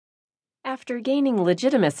After gaining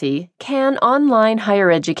legitimacy, can online higher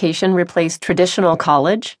education replace traditional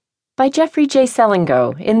college? By Jeffrey J.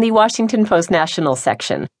 Selingo in the Washington Post National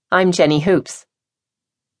section. I'm Jenny Hoops.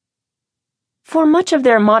 For much of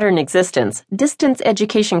their modern existence, distance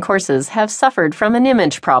education courses have suffered from an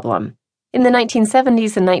image problem. In the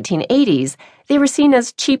 1970s and 1980s, they were seen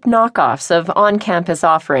as cheap knockoffs of on-campus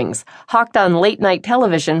offerings, hawked on late-night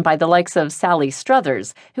television by the likes of Sally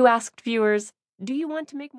Struthers, who asked viewers, "Do you want to make more